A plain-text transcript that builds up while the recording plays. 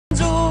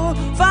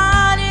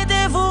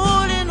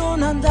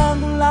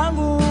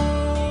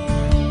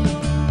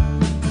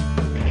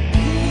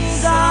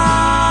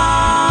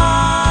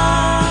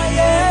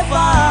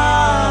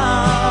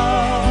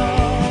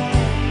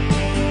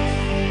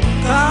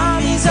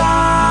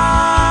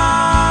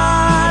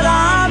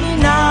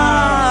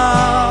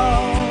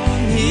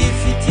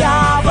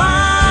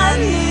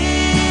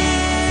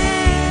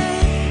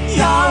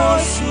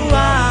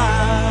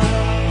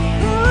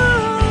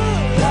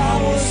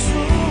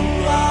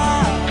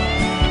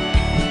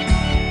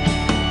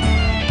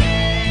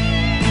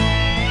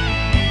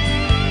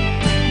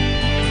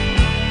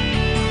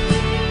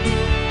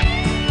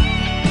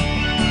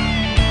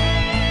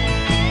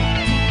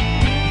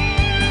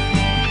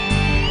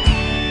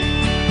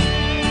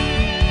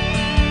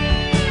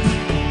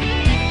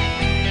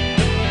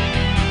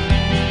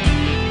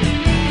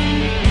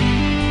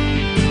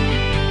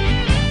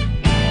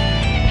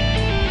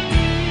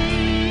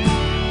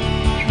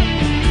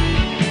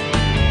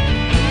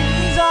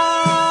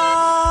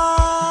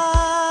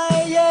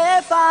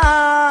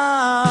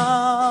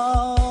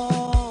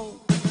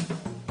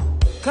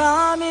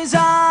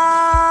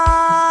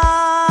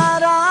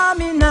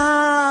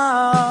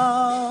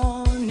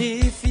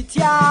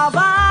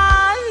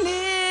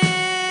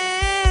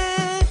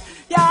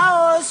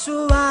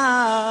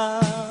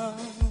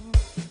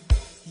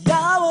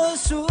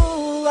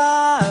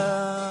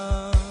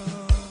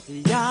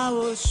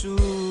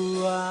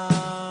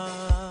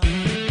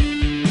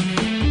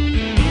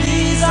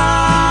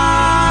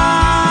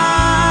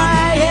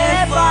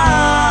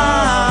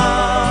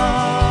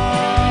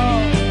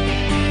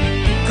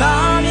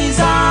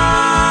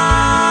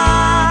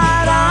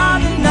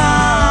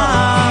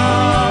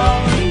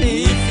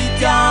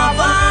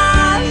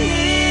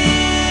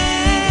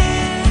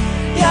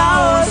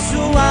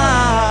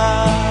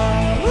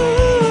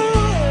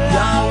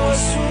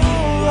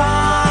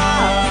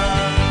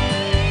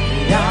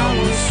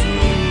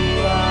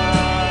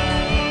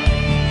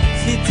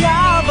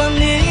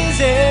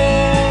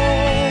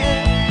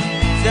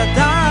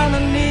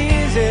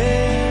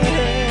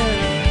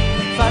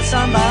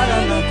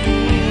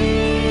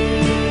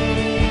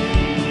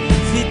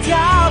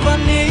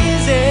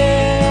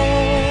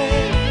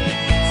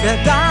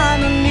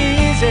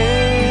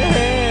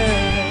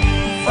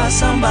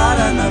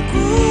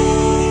fahasambaranako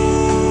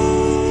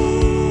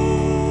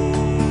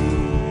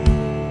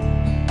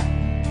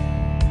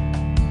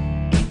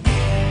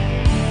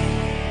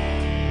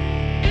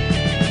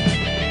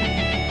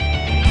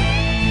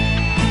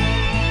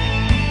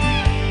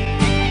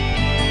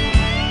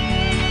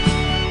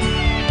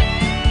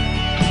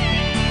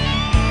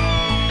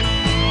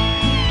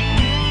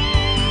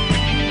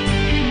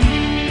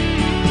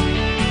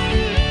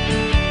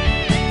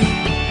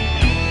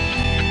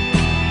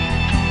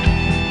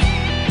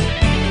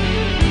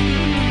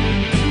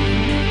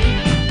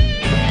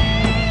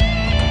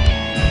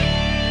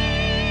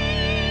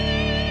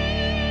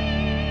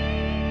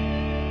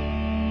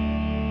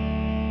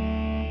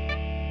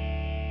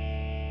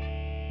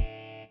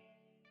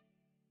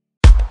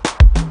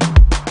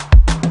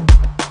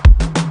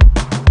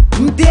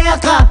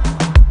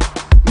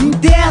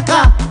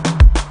Mdeka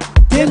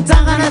Dem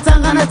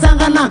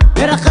tangana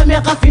Meraka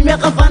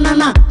meka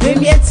fanana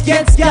Dem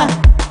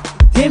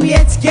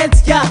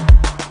yetsketska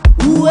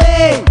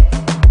Uwe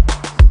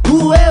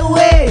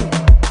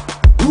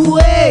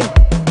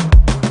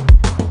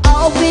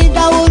Au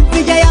vida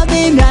ulpija ya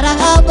bim Yara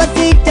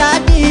abatik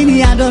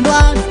tadini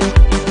Adonwan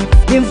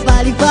Dem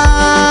fal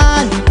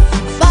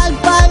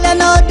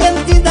no dem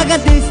tizaka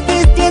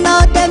Tisti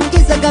no dem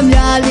kisaka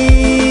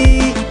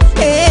myali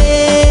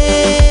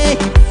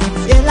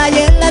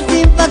Yela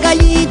timpa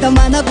kayita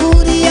mana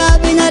kuria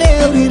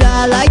binare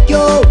urira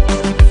lakyo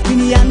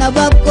Kiniana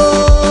babko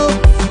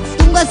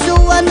Tunga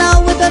suwa na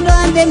wetando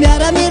ande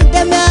miara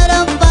mirte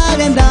miara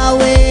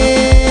mpalendawe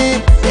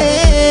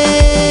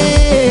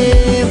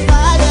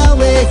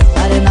Farawe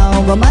Are na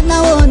omba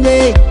mana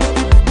wone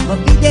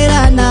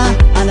Wapiderana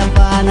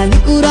Alapana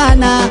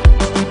nikurana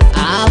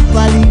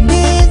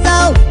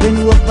Apalinizao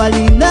Benu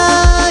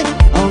wapalinay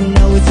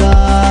Omna uzay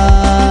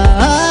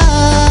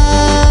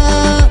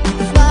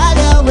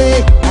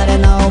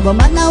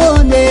Bamana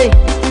wone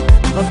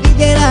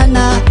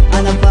Wapigerana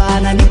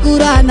Anapana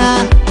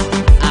nikurana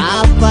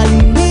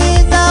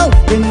Apalinizao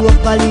Benu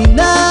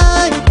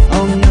wapalinay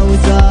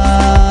Omnauza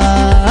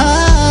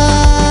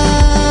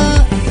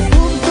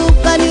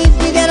Kumtukani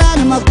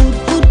pigerana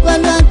Makut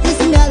panantis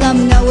Nyalam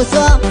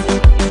nyawasa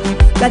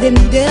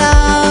Kademidera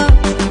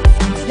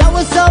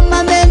Yawasa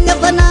mamenya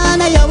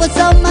banana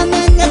Yawasa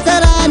mamenya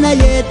sarana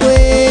Yetwe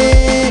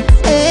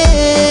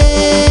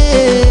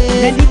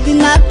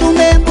Nedikinatu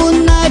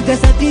membuna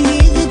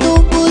Kasatilizi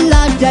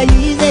tumpula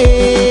jaize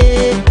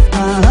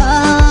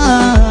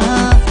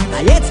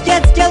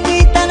Ayetsketska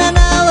vitana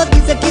nawa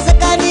Kisa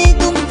kani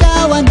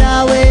tumkawa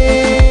nawe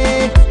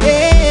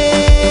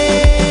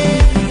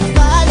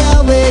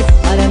Falawe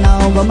Arena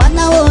omba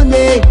mana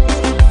wone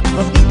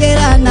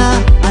Wapiderana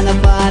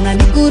Anapana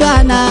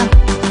nikurana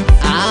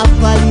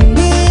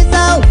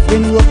Apalinizao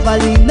Benu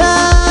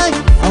wapalinay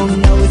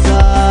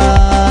Omnauza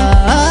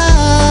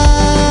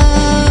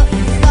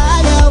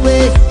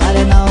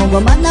Arena omba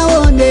mana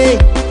wone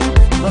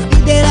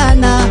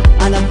Wapiderana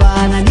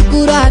Alapana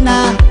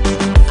nikurana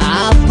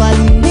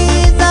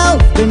Apalinizao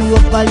Benu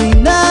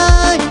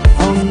wapalinay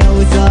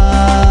Omnauza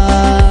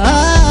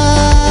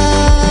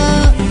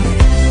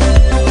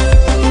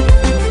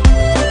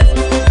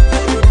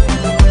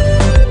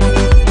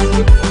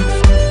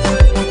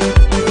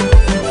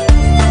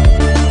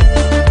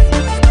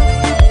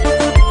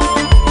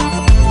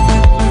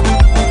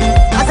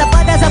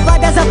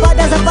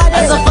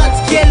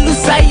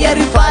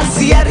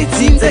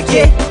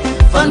Zinzake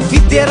Fan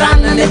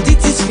fiterana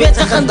Netitsis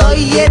fetraka ndao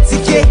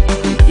ietsike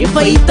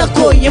Efa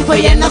hitako Efa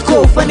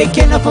iainako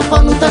Fanekena fa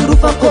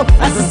fanotandrofako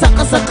Asa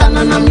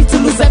sakasakana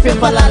mitsoloza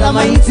fepalala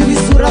mahitsy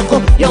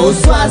misorako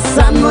Yaoso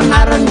asano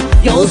anarany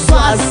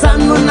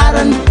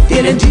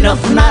Terendrina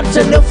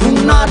finaritra le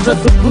voninahitra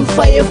Tokony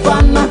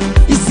fahefana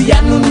Izy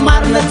ihany ny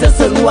marina Tsy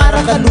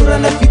asaloaraka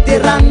lorana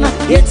fiterana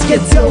Etsika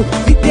tseo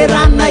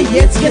fiterana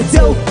Etsika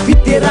tseo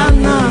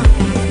fiterana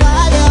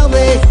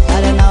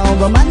Arena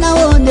omba mana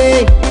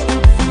wone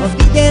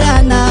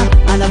Wapiderana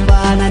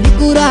Alapana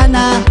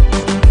nikurana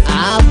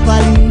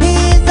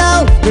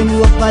Apalinizao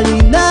Benu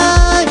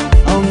wapalinay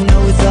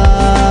Omnauza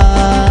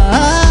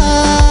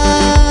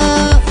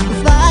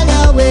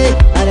Falawe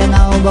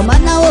Arena omba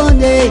mana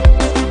wone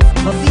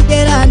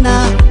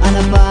Wapiderana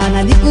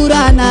Alapana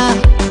nikurana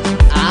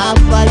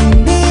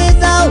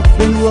Apalinizao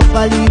Benu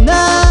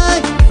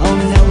wapalinay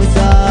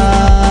Omnauza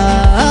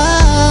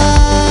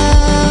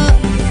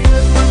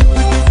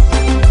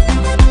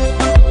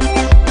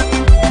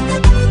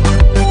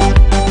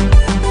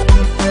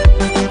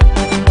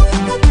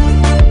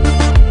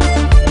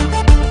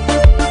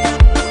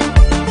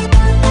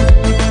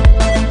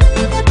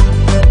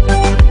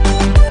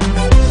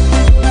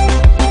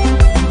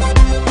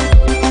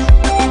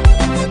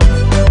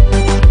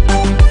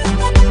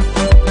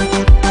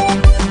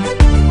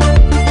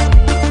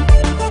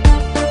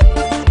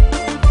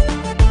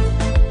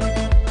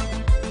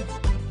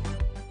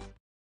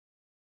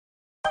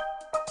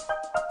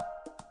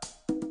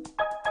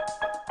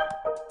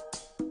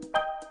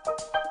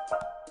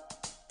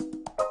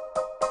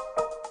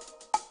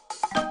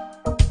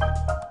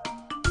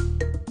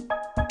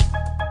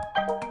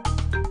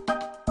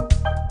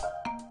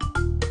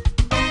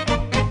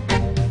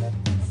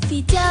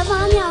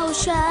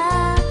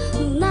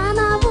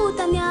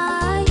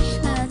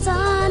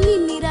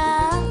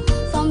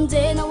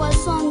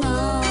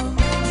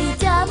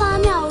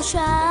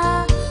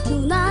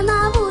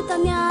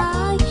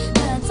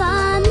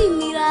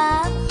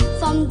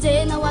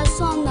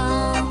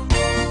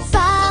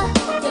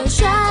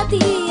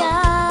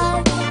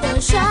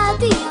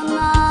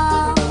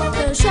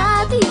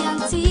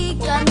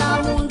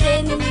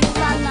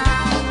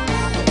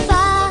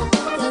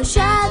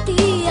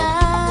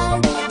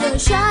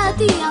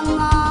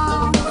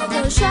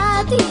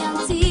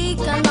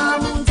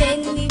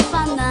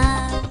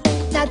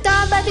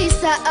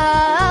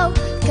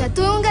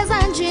Katunga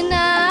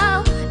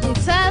zanjinao,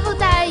 ifavu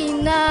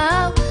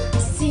tainao,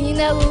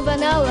 sina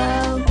uvanao.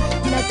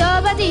 Na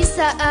toba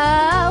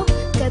disao,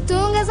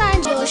 katunga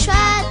zanjo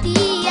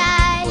shati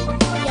ai,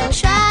 yo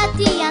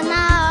shati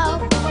anao,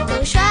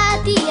 yo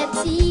shati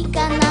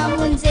atika na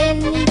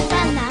munzeni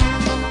fana.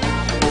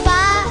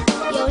 Fa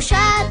yo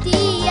shati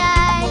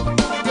ai,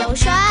 yo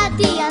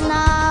shati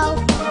anao,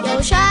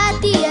 yo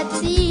shati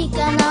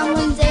atika na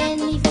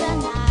munzeni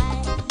fana.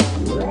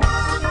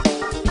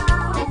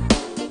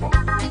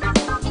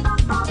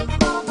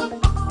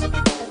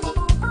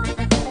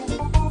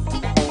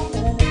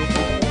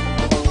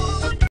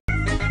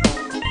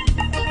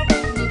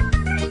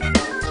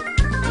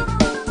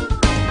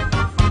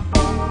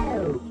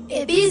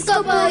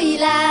 Episcopo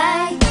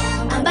ilai,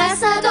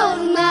 ambassador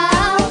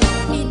now,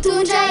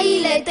 mitundra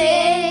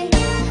ilete,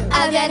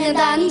 aviane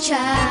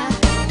danica.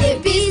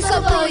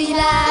 Episcopo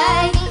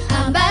ilai,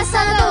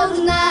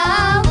 ambassador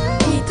now,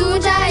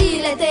 mitundra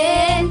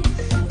ilete,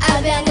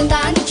 aviane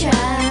danica.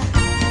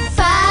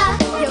 Fa,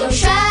 yo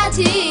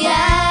shati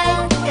ai,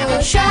 yo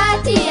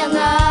shati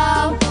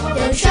now,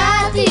 yo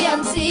shati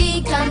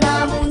amsika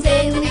na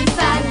munzeni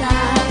fana.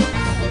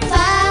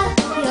 Fa,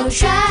 yo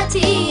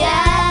shati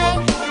ai.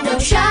 No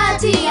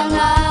shati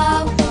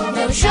anao,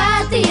 no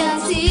shati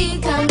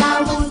ansika na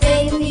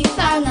mundeni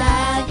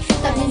fanai,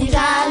 tapi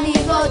rani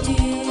vodu.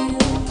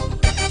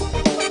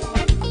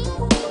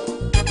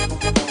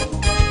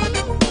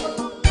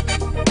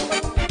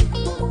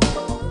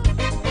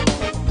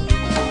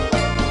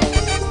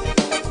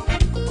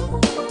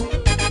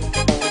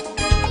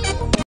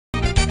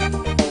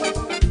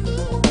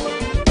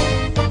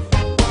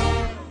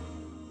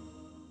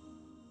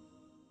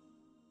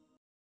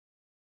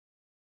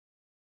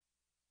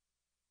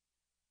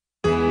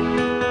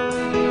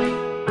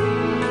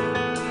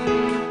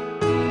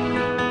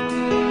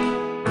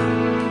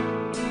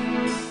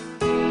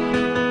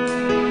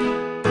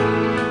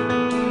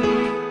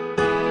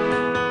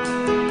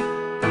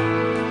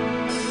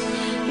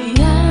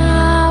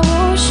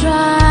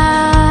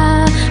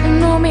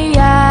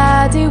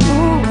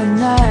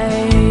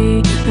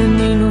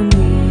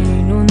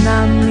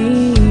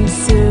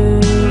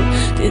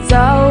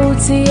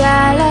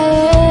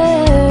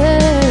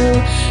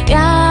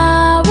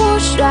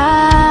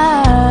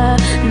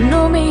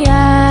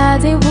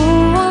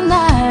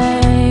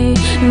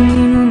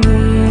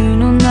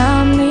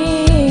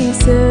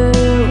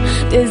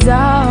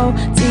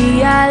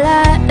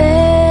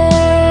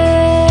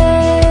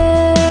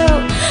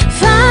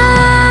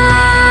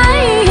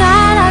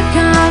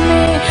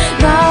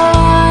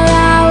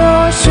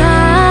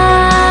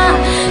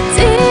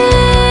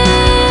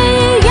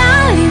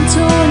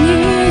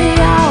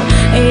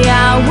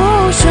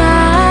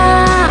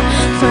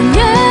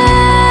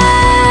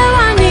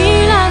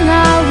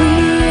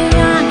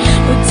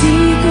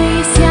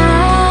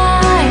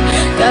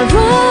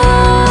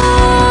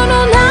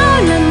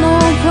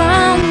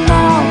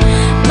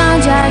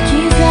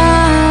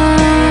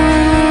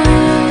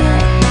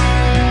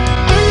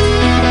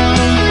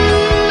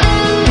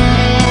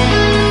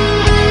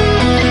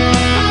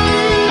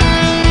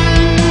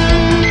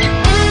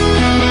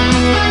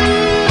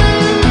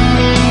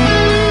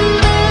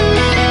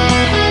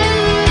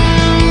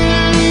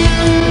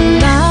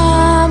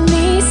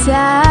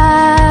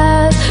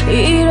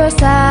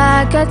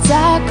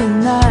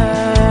 Katakana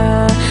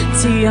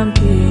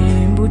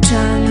tiampim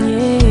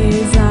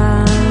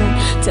buchanyezan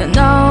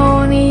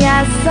tanoni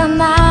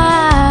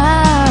yasanao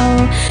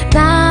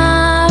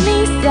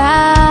namisat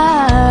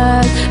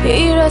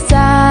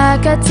irasa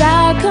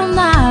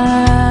katakana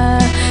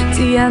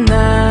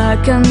tiana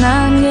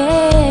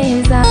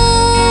kananyezan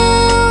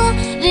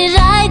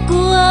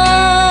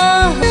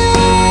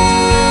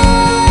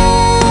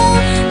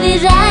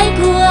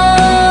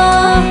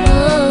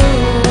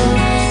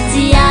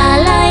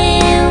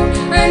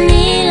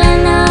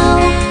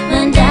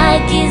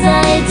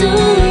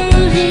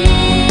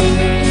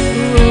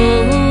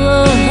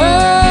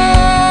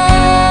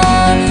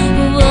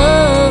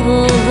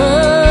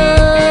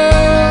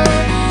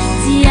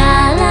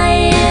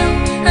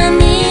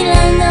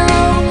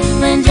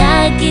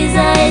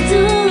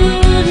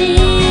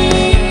Zaituri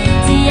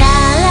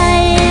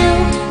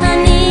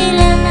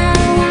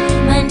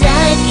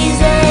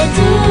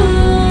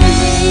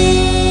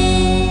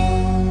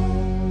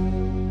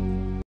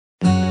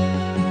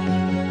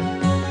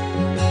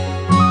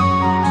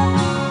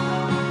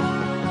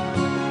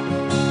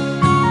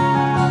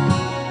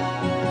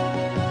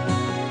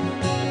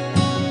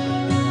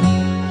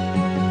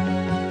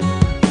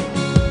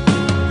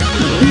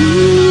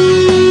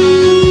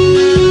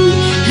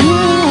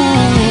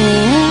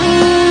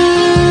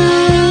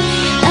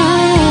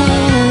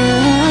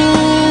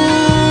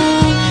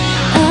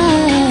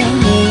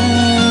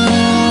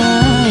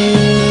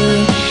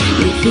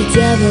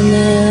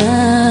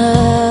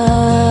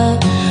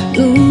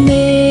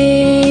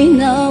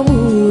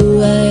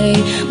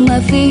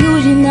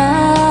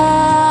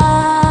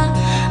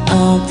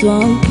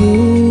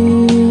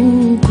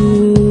tuankuku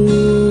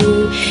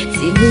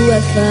si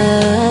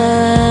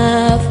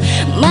BFF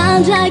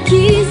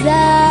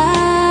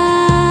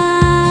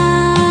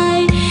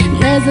manjakizai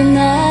never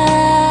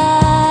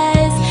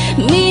nice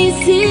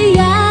missy I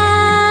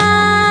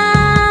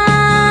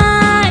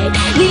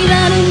need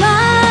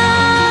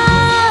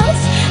animals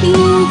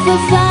move for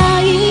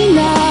flying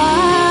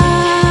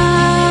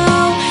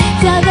now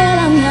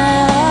traveling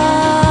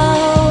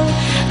now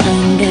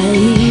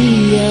angai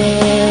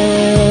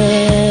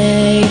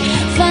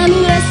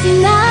famurasi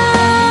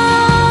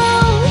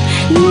now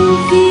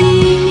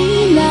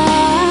moving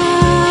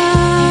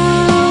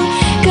now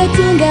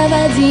katunga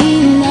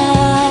vadina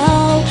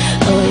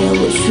oh ya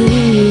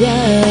washura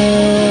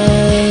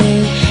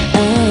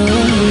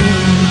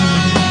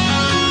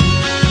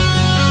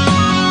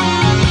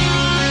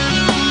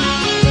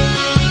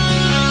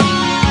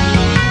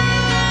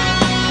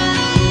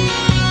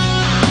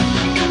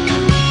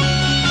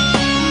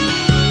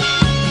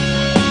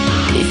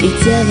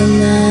It's ever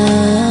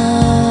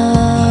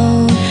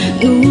now,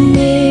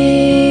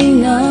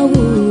 moving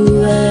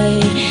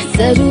away.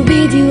 Saru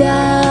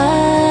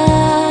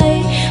bidiwai,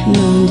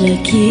 manda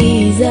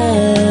kizai,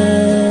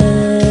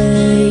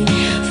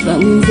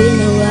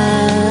 famuzena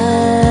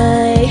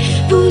wai,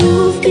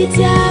 puruf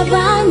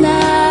pitava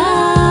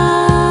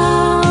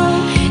now.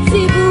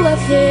 Sibu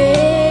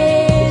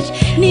afej,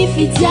 ni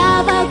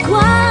fitava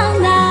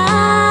kwana.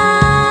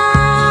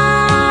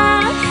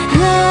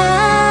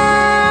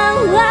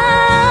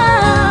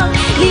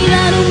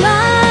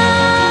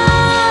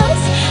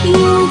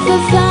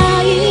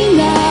 Flying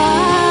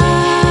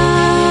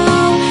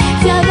now,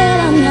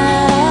 traveling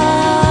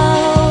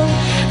now,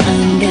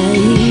 angai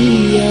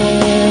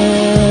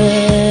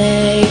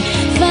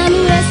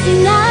famurasi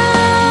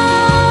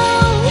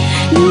now,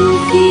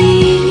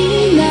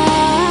 moving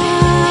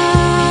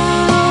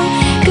now,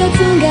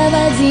 katunga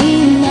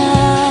vadina,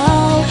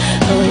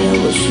 oh ya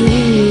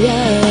washura.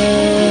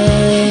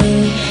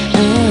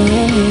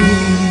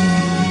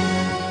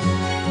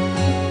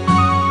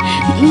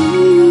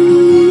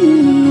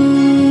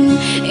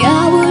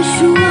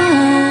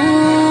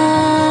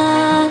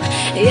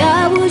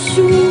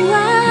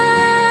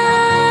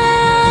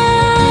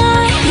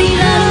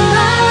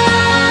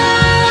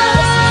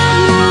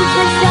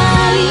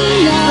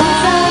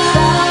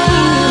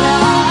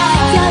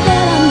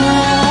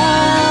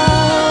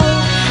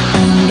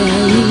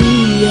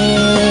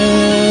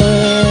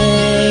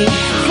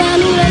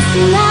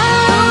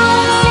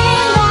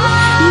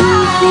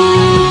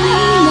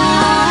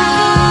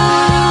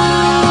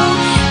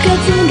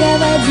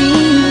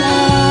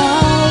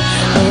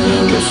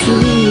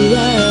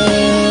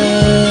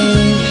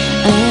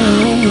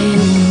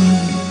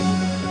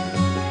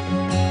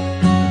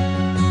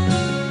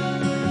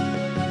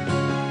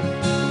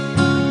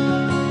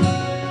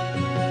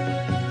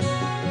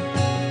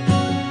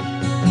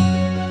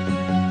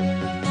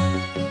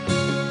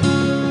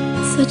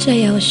 Such a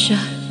yosha.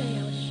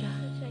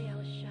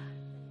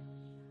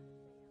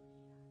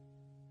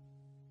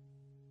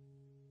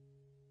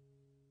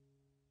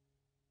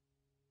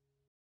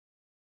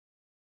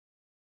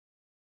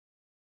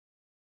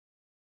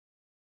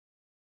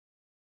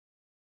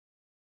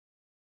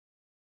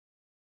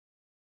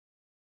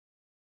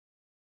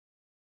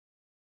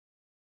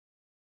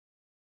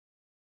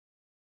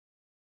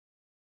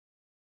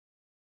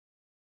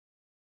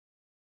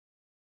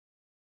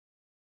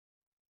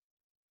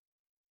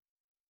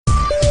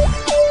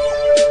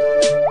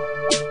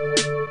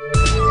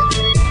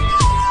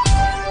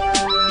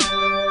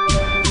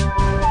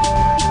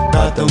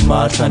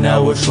 Marcha ne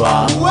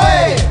ushwa we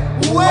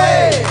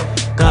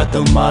Kata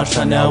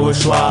marcha ne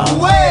ushwa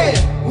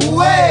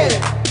we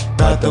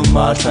Kata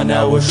marcha ne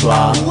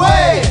ushwa we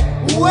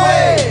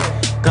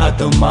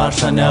Kata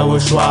marcha ne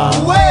ushwa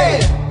we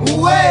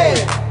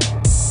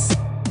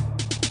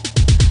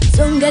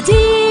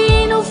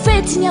Songadino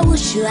fetinha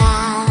ushwa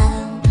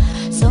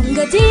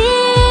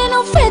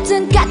Songadino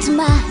fetin cat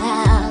my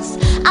house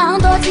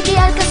Ando tiki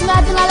alkas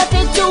ngadina la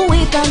fetu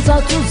we can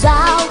talk to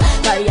zao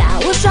Kaya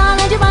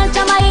ushana di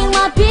mancha ma in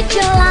my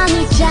picture la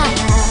ni cha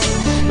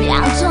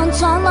Yang ton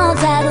ton no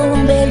zero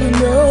umbelu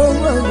no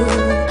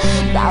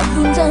Da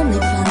funza ni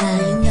fana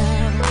ina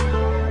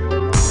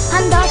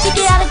Ando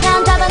tiki alkan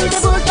jaban te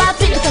bulta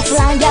fit ka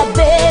franga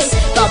be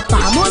Papa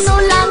mo no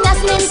la ngas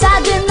nim ta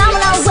de nam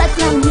la wet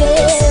nam ye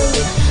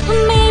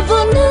Me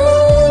vonu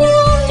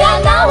ya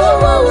na wo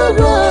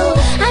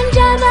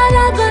Anja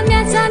bara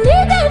gonya sa ni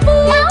de bu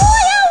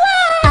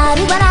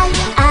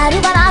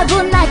Arubanai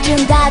bunna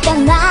cinta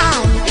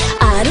danai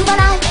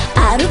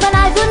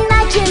Arubanai bunna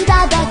cinta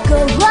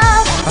dakowa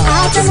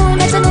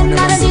Atanun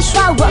nara di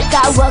shwa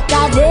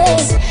waka de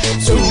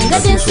Sunga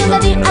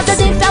di ata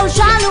di fau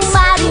shanu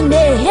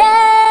marine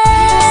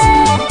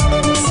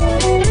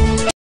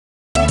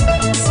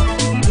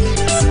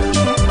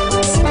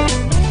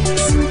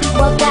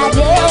Waka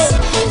de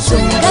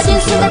Sunga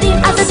di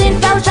ata di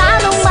fau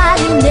shanu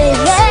marine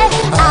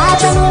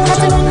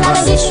Atanun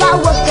nara di shwa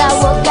waka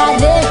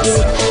de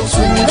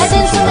Sunga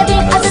di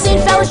ata di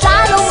fau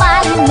shanu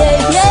marine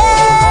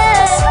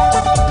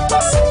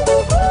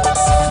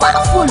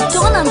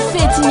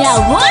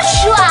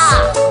yaoshwa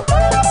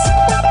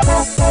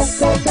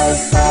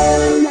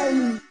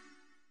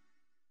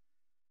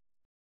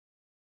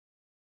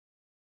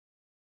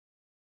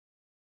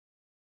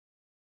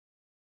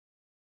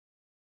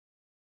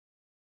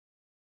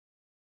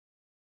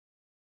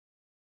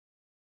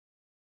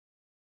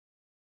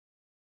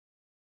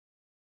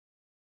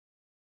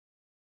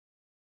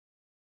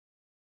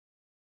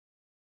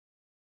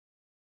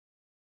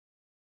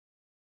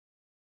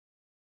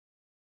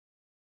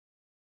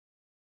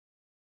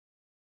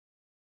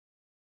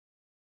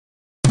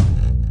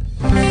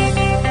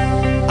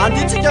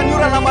anditsika ny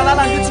orana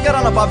malala anditsika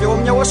rana bavy eo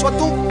amin'ny ahoso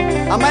atompo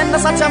amainina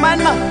satsy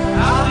amainina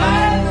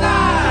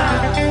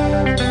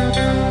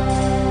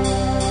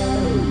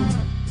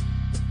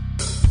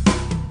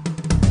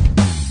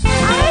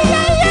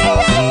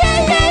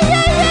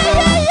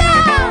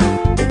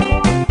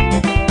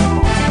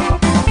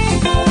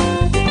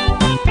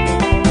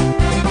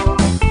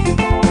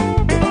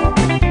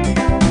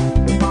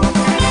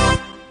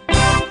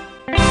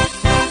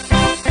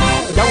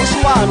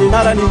yahosoany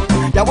narany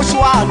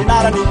yahosoany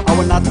narany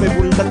ao anaty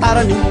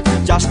baiboly-tantarany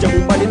jasika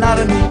momba ny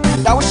narany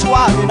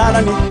yahosoany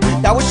narany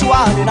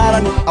yahosoany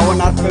narany ao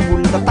anaty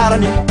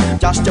baiboly-tantarany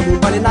jasika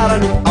momba ny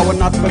narany ao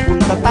anaty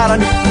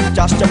baiboly-tantarany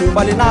jasika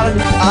momba ny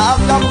narany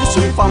avy amin'ny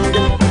disony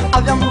famongena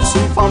avy amin'ny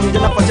disony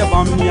famongena fatsy avy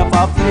amin'ny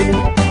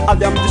afahafirenena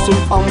avy amin'ny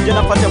disony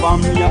famongena fatsy avy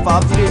amin'ny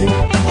afahafirenena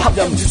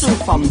avy amin'ny disony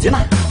famongena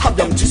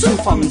avy amin'ny disony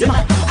famongena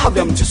avy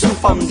amin'ny disony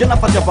famongena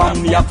fatsy avy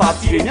amin'ny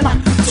afahafirenena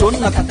jaune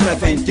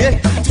 82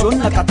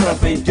 jaune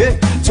 82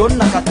 jaune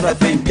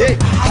 82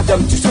 avy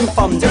amin'ny disony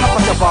famongena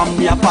fatsy avy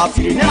amin'ny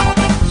afahafirenena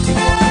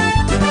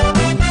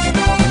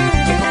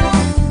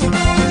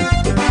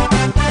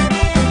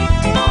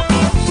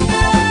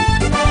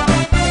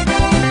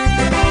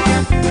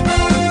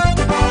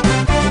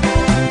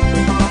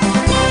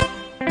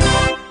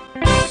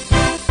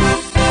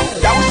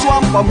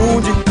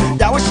pamunji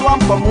yahosoam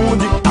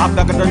pamunji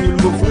abdagada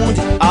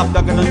nyulgofunji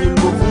abdagada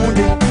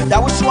nyulgofunji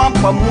yahosoam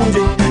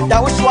pamunji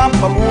yahosoam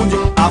pamunji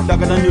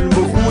abdagada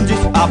nyulgofunji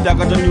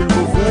abdagada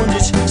nyulgofunji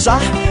sa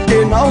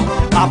denao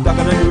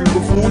abdagada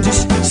nyulgofunji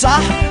sa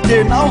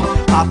denao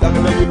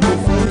abdagada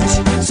nyulgofunji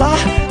sa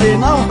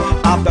denao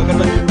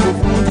abdagada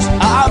nyulgofunji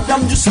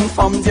abdam jusun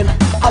famjena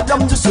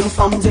abdam jusun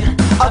famjena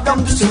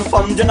abdam jusun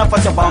famjena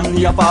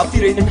facabamni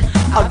afafirenena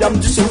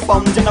abdam jusun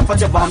famjena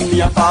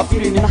facabamni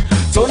afafirenena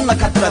jaune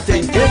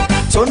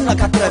 82 jaune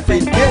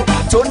 82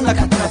 jaune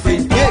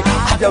 82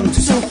 avy amin'ny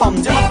disony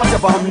famongena fatsy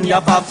avy amin'ny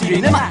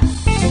afahafirenena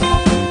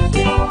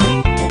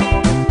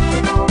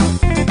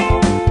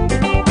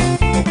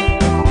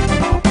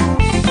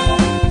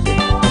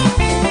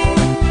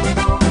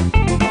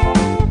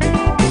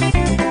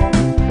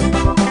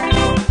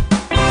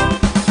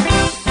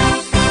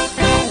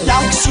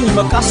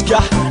makasika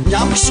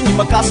nyamko sy ny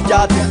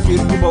makasika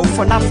tetery-pomba ho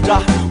fanafitra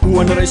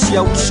hoana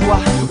raisia osoa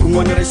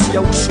hoana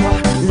raisia osoa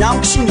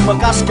nyamko sy ny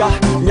makasika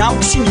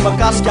nyamko sy ny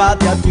makasika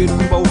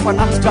tetery-pomba ho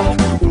fanafitra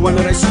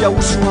hoana raisia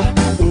osoa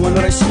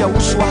hoana raisia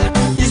osoa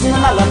izy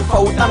nanalany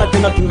fahotana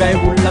tena tonga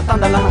olona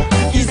tandalana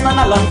izy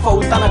nanalany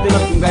fahotana tena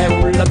tonga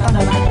olona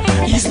tandalana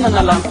izy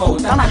nanalany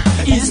fahotana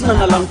izy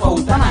nanalany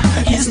fahotana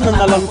izy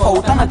nanalany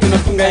fahotana tena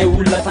tonga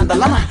olona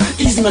tandalana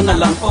izy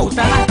nanalany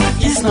fahotana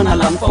izy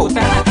nanalany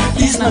fahotana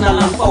izy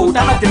nanalany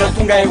fahotana tena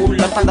tonga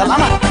olona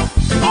tandalana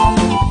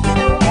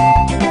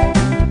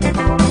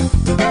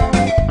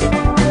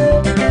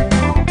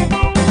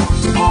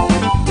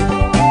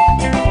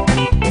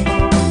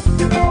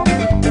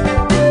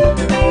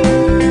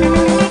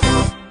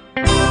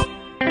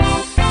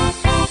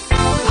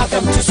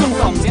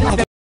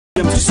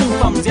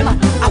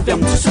avy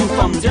amin'ny disony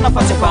famongena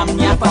fatsy avy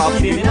amin'ny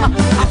afahafirenena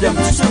avy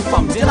amin'ny disony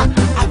famongena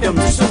avy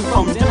amin'ny disony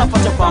famongena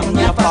fatsy avy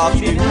amin'ny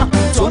afahafirenena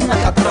jaune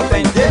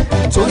 82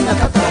 jaune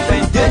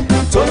 82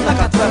 jaune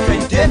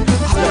 82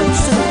 avy amin'ny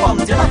disony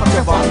famongena fatsy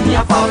avy amin'ny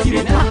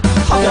afahafirenena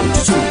avy amin'ny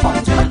disony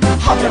famongena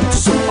avy amin'ny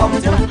disony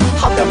famongena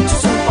avy amin'ny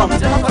disony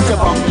famongena fatsy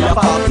avy amin'ny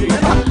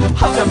afahafirenena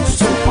avy amin'ny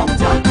disony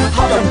famongena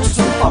avy amin'ny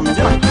disony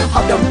famongena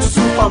avy amin'ny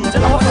disony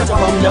famongena fatsy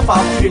avy amin'ny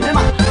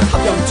afahafirenena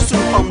avy amin'ny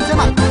disony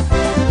famongena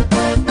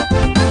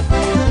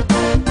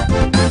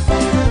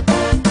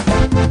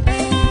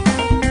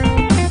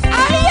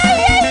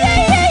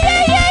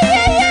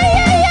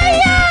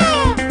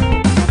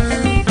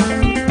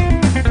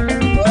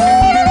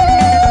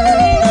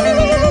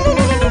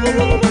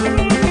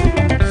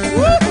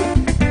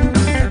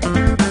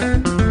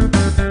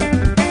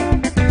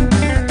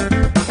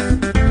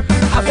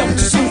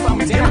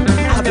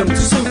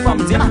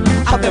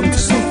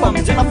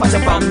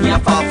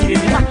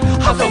Have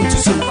them to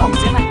soon from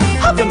dinner.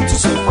 Have them to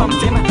soon from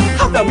dinner.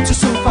 Have them to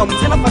soon from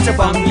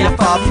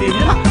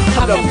dinner.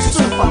 Have them to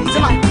soon from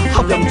dinner.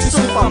 Have them to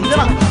soon from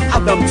dinner.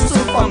 Have them to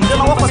soon from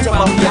dinner. What's your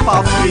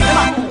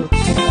dinner?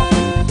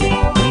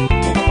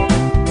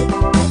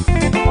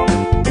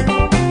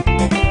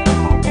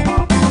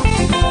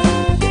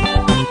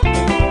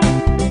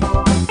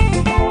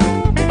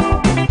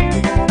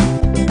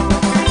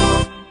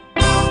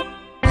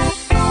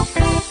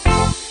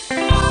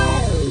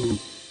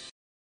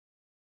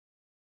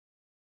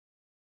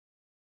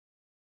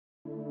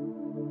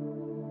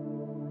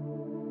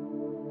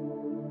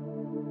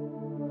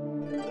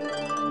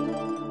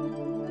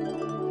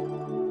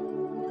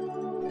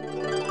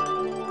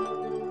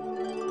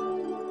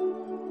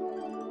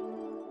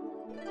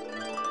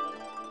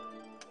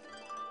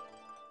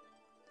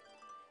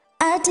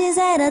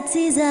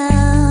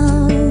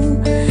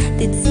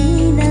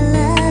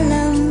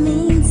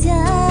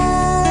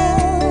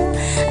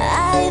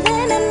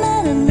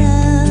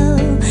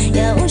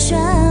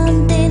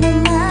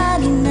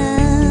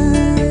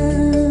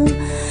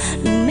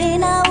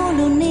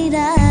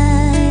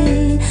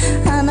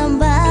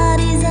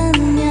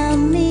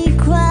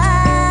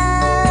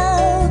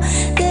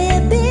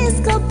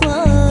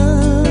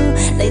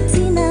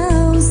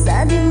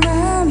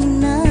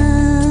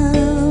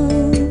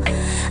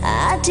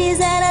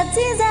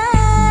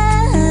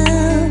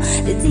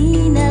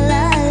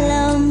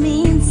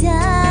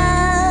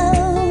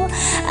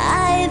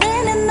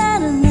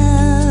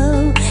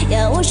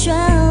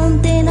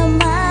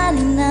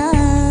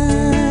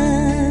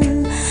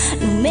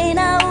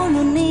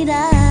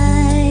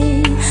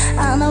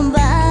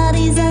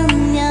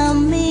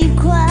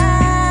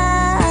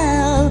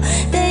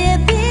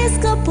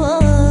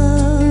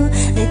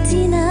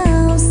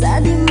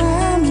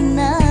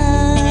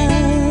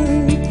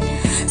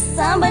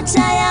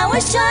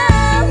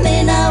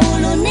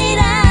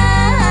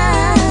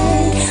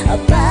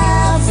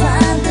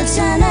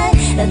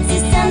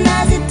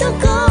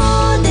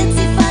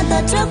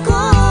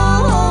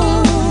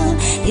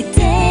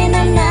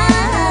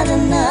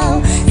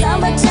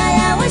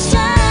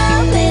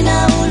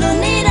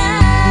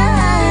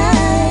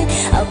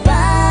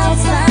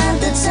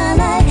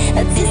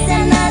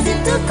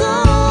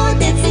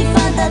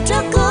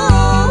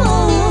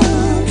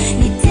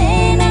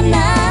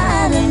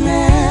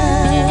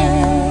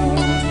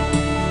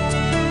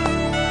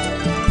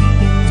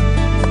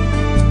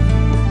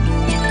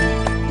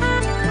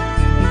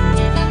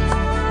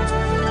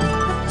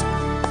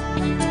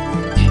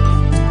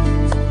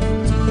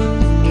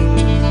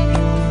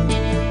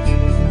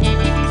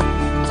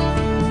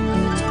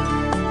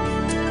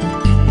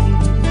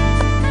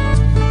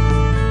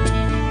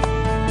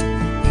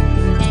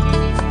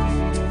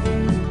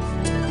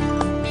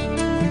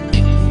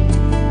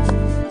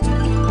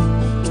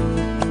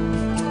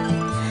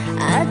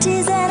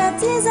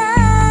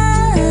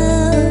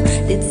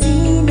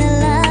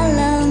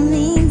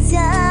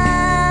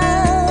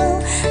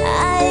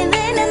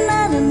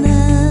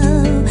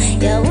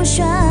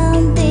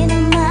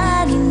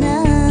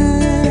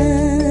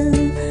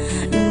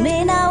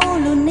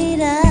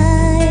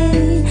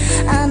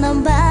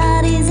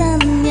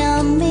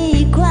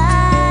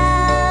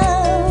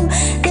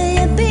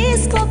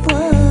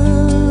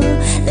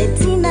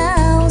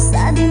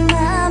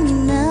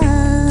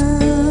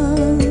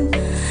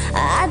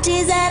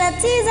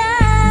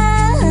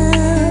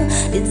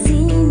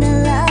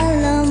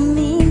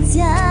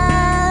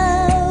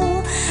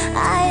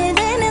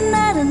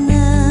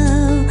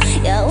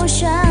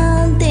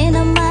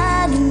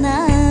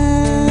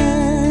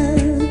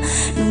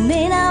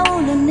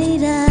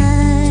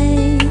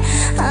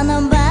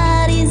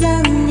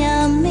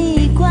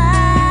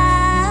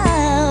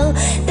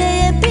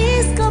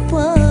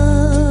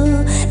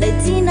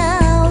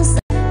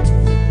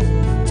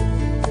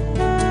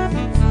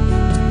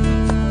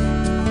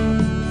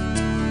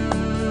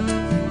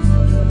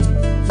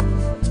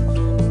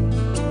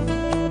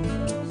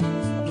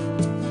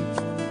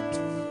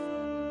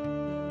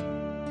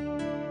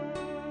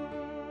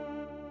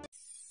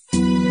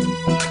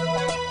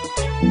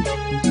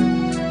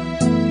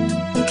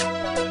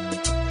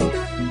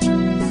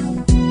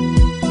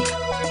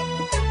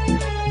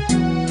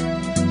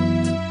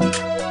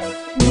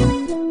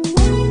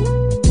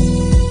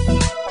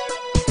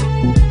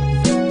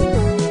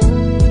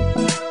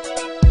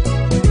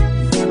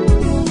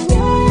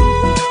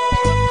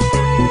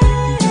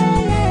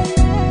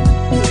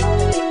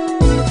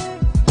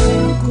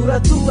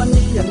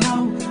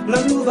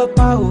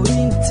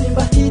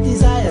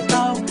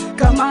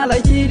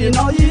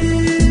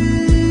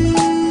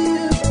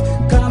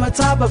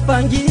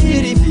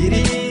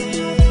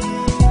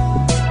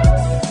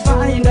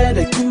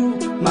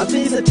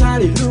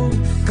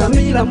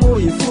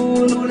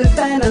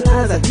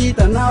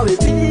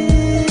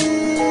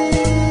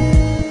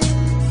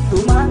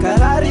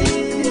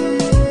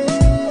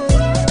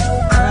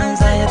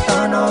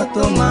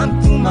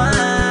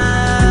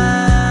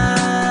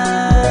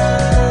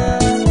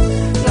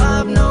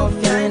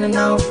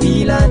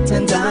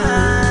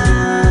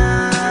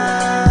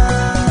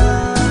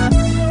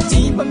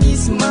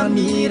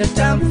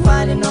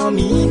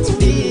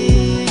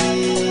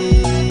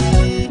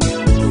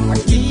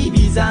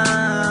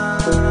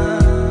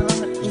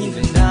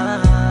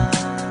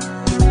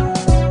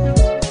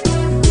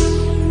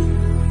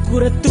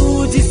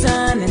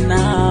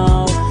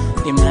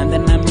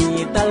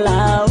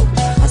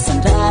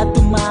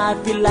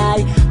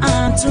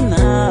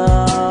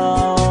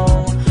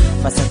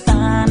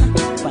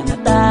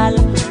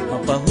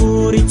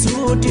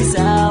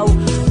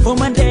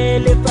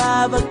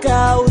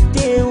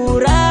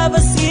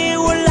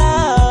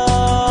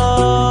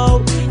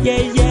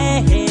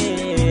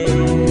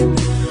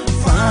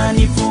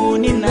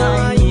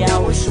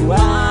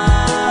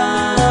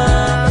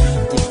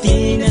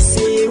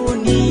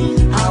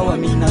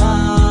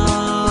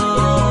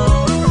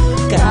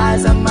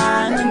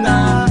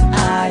 Zamana,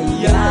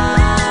 ay,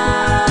 ay.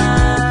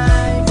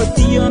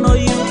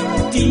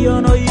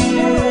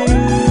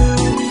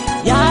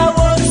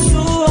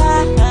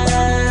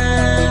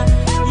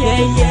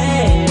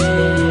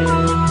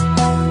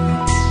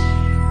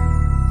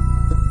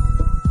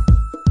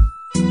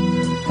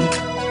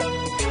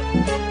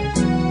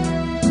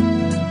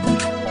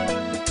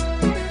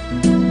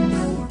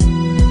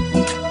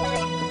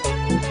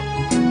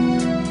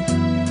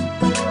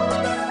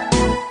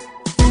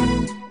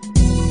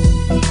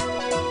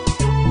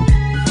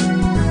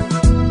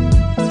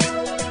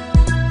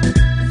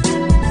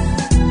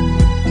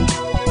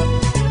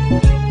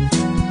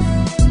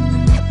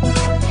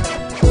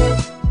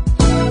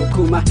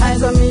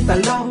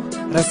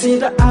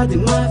 rasindra ady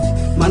mafy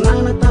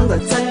manana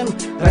tanjatsaino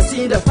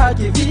rasindra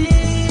fakyvi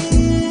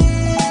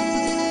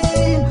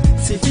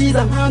sy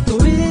fiza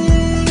hantory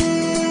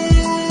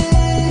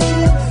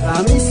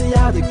raha misy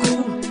ady ko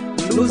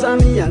loza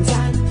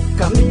mianjany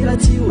ka mila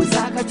tsy ho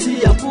zaka tsy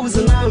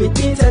ampozina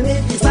mititsy any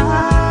fisa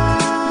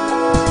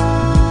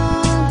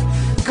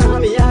ka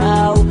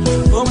miao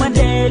o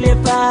mandele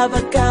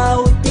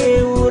pavakao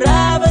teo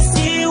rava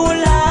sy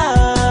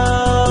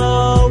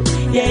olao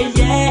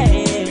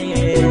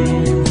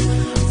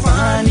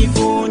fany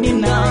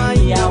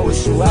voninay ao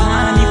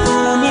soany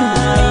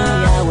voninay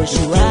ao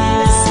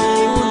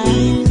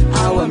soany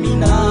ao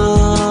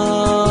aminao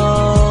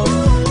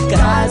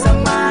kaza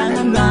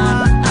mananana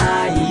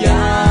aia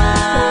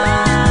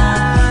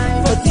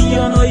fa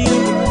tiono io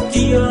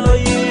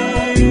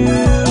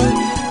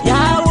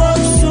ao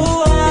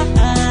soa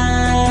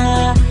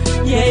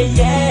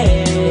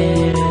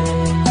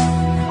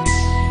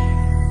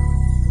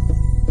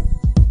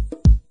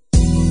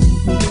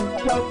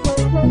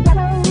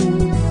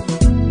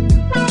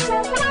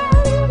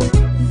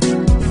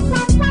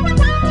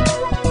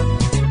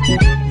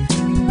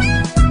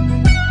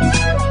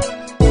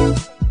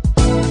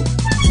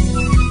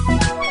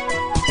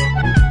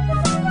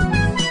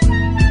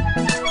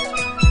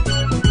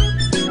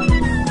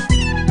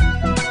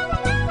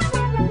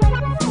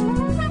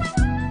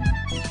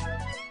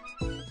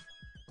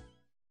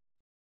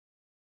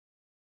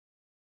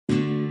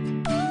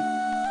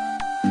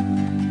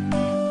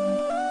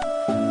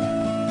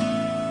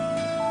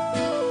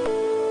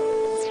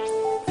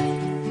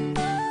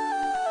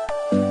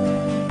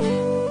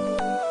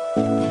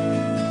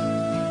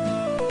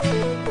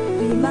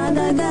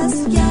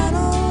Madagascar.